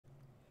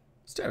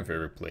It's time for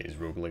Eric Plays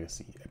Rogue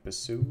Legacy,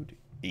 Episode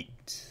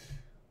 8.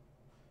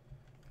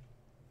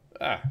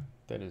 Ah,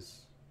 that is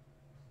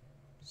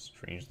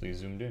strangely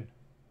zoomed in.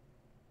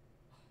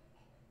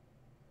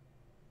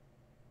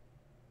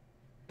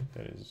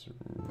 That is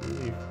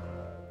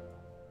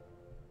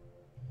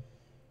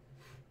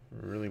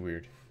really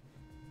weird.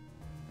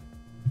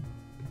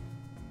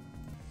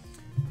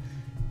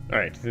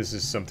 Alright, this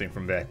is something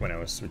from back when I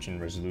was switching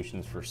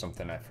resolutions for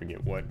something, I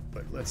forget what,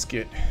 but let's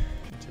get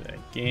into that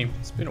game.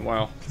 It's been a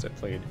while since I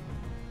played.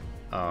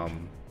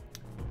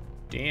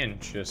 Dan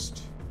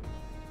just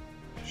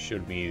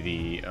showed me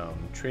the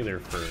trailer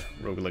for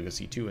Rogue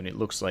Legacy 2, and it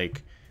looks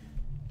like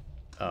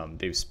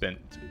they've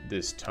spent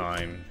this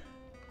time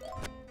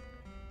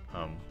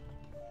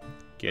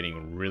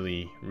getting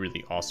really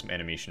awesome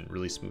animation,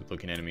 really smooth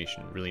looking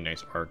animation, really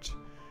nice art.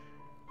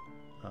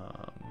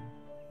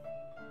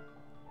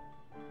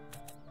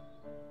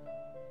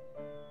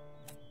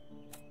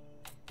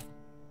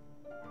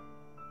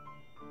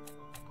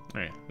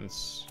 Alright,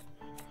 let's...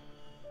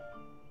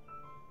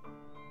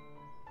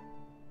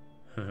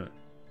 Create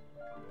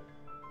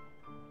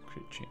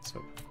chance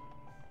up.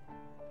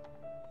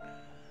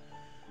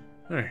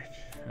 Alright,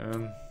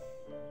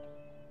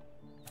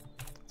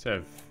 let's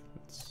have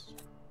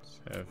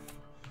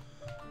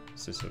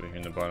what's this over here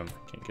in the bottom?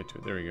 Can't get to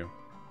it. There we go.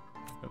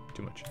 Oh,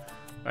 too much.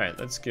 Alright,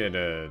 let's get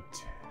a...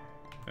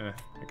 I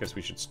guess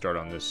we should start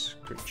on this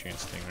quick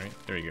chance thing, right?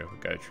 There we go. We've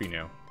got a tree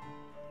now.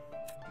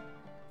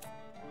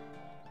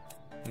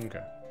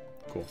 Okay,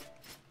 cool.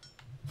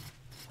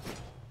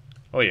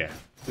 Oh yeah,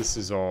 this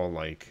is all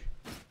like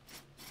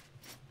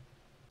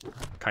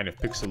kind of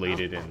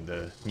pixelated, and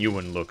the new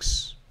one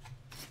looks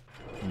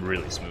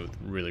really smooth,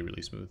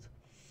 really smooth.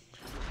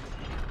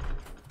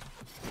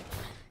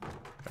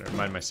 Gotta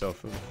remind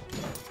myself of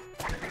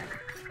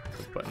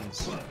the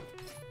buttons.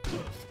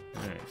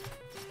 Alright.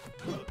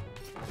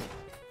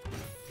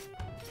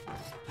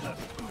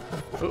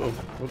 Uh-oh,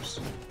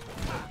 whoops.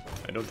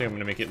 I don't think I'm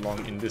gonna make it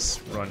long in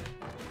this run.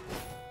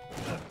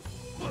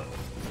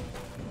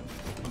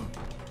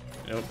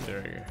 Nope,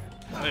 there you go.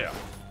 Oh, yeah.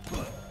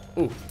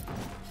 Ooh.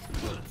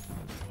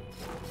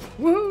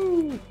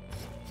 Woo!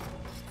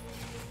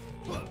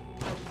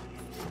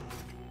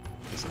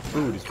 Some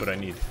food is what I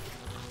need.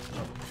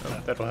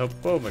 Oh, that'll help.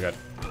 Oh my god.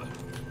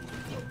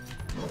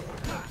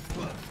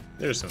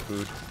 There's some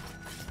food.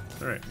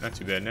 Alright, not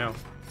too bad now.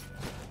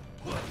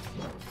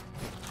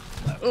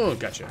 Oh,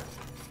 gotcha.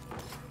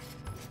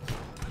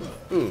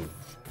 Ooh,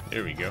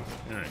 there we go.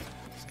 Alright,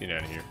 let's get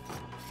out of here.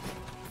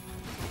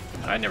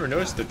 I never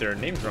noticed that their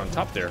names are on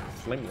top there.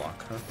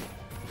 Flamelock, huh?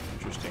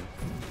 Interesting.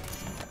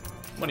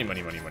 Money.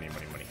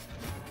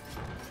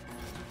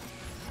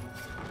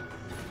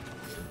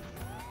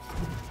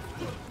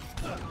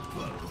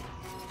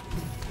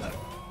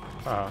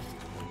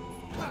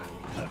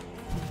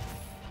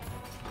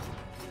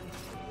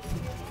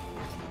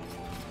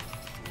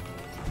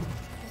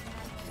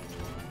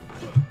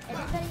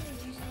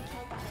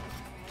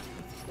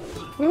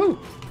 Woo!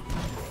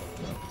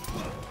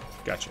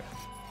 Gotcha.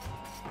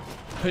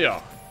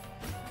 Yeah.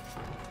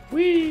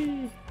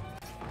 Whee!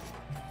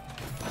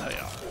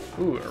 Hiya.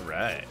 Ooh,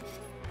 alright.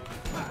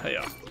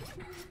 Hiya.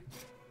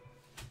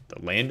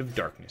 The Land of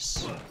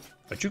Darkness.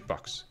 A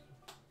jukebox.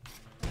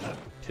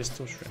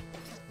 Pistol shrimp.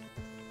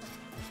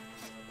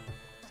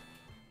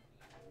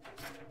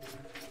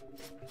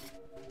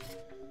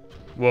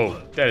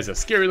 Whoa, that is a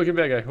scary looking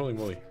bad guy. Holy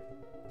moly.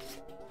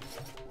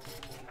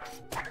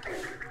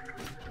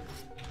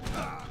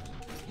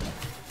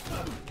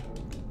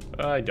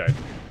 I died.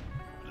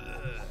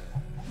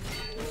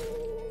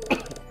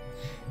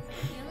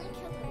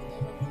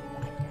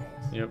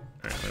 Yep.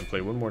 Alright, I'm gonna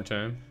play one more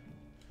time.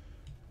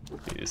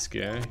 Be this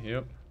guy.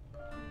 Yep.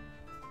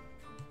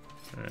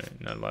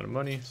 Alright, not a lot of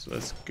money, so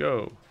let's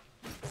go.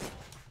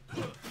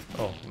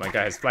 Oh, my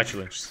guy has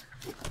flatulence.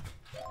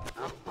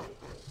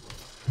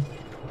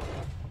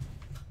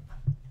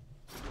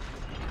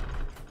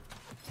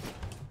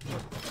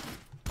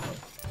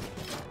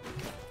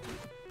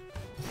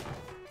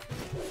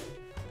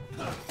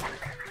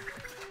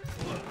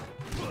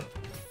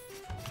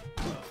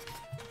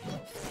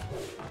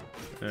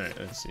 Alright,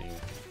 let's see.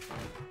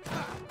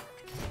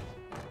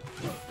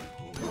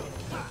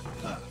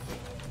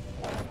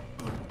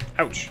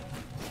 Ouch.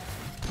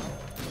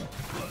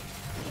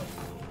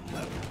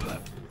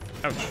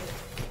 Ouch.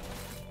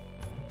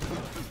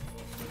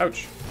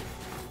 Ouch.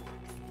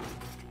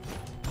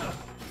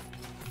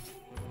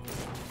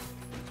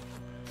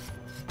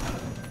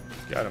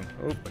 Got him.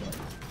 Oh.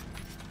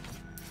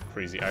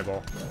 Crazy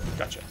eyeball.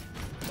 Gotcha.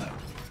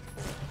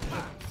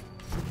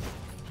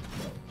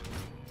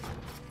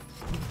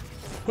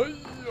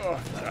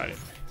 Got it.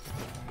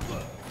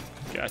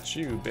 Got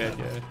you, bad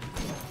guy.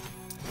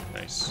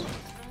 Nice.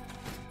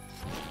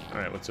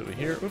 Alright, what's over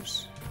here?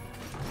 Oops.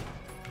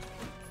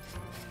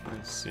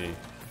 Let's see.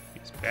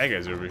 These bad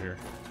guys over here.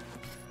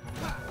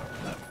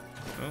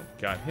 Oh,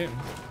 got him.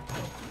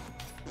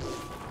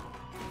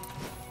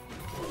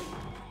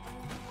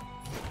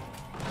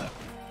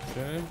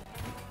 Okay.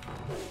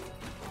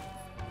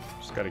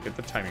 Just gotta get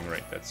the timing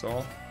right, that's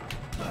all.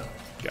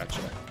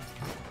 Gotcha.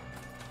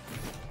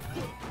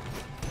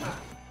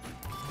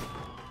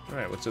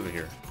 Alright, what's over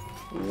here?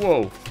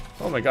 Whoa!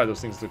 Oh my god, those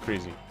things look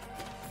crazy.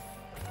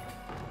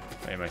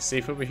 Am I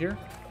safe over here?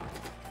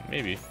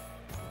 Maybe.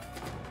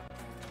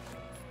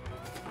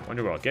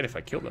 Wonder what I'll get if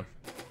I kill them.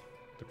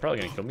 They're probably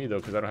gonna kill me though,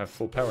 because I don't have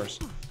full powers.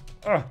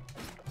 Ah!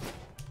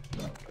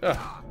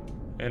 Ah!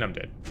 And I'm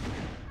dead.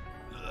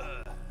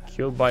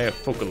 Killed by a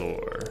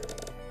folklore.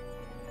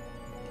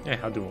 Yeah,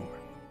 I'll do one more.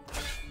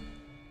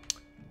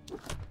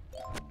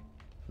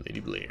 Lady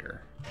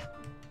Blair.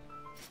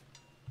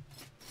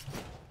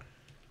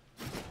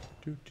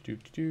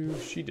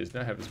 She does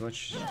not have as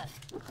much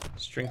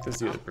strength as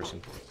the other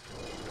person.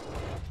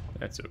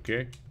 That's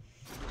okay.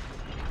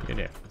 It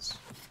happens.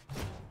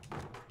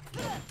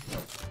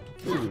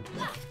 Food.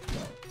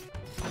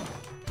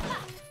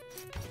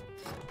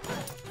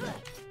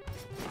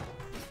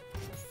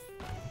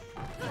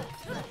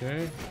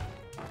 Okay.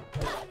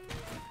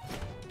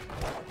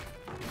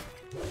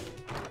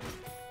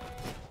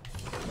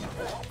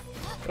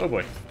 Oh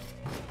boy.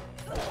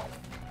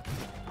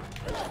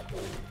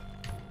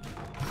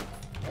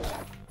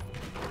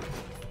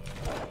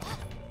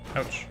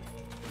 Ouch.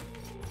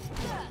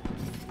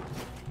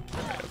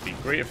 It would be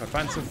great if I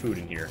find some food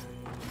in here.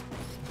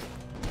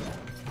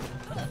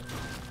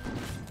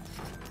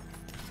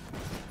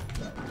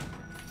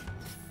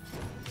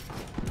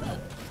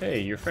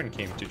 Hey, your friend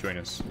came to join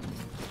us.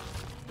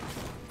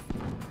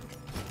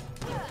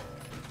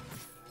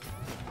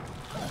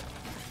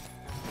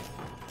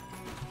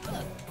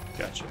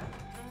 Gotcha.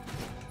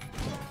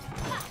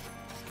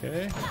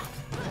 Okay.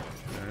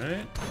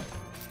 Alright.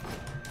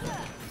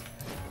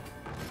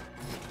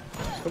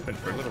 Hoping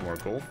for a little more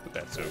gold, but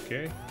that's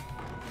okay.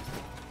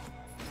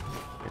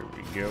 Here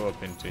we go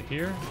up into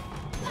here.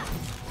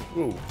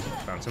 Ooh,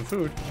 found some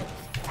food.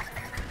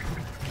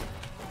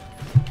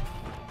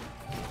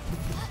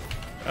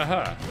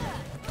 Aha!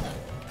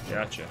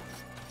 Gotcha.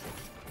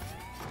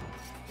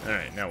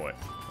 Alright, now what?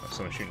 Oh,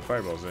 someone's shooting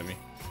fireballs at me.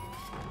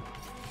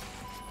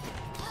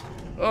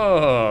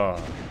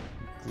 Oh!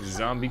 The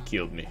zombie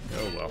killed me.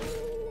 Oh well.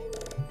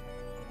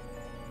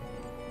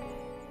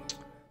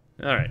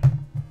 Alright.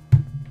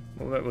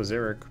 Well, that was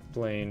Eric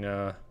playing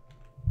Rogue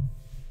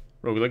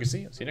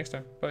Legacy. I'll see you next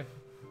time. Bye.